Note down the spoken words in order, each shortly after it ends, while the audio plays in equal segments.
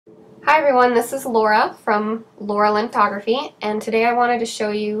Hi everyone, this is Laura from Laura Lithography, and today I wanted to show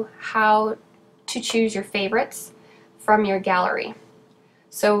you how to choose your favorites from your gallery.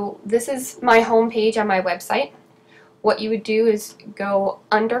 So this is my home page on my website. What you would do is go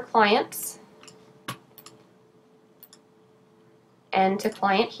under Clients and to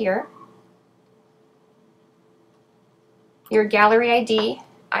Client here. Your gallery ID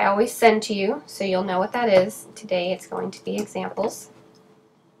I always send to you, so you'll know what that is. Today it's going to be examples.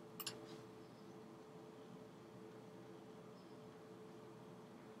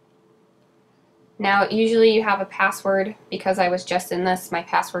 Now, usually you have a password. Because I was just in this, my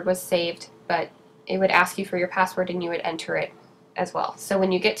password was saved, but it would ask you for your password and you would enter it as well. So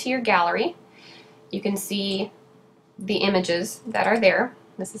when you get to your gallery, you can see the images that are there.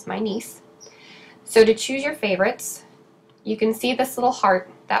 This is my niece. So to choose your favorites, you can see this little heart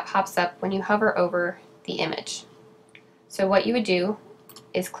that pops up when you hover over the image. So what you would do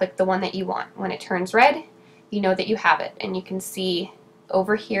is click the one that you want. When it turns red, you know that you have it, and you can see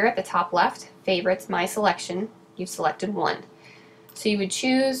over here at the top left, favorites, my selection, you've selected one. So you would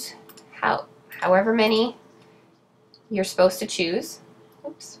choose however many you're supposed to choose.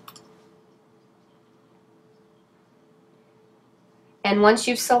 Oops. And once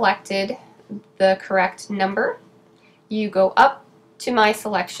you've selected the correct number, you go up to my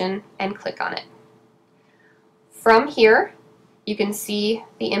selection and click on it. From here, you can see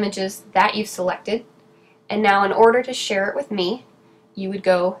the images that you've selected, and now in order to share it with me, you would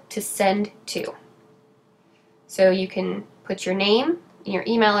go to Send To. So you can put your name, your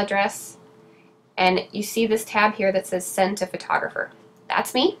email address, and you see this tab here that says Send to Photographer.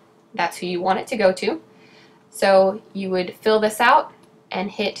 That's me. That's who you want it to go to. So you would fill this out and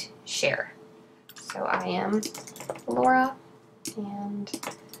hit Share. So I am Laura, and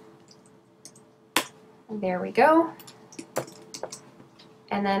there we go.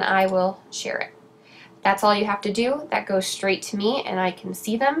 And then I will share it. That's all you have to do. That goes straight to me and I can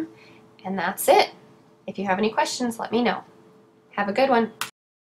see them, and that's it. If you have any questions, let me know. Have a good one.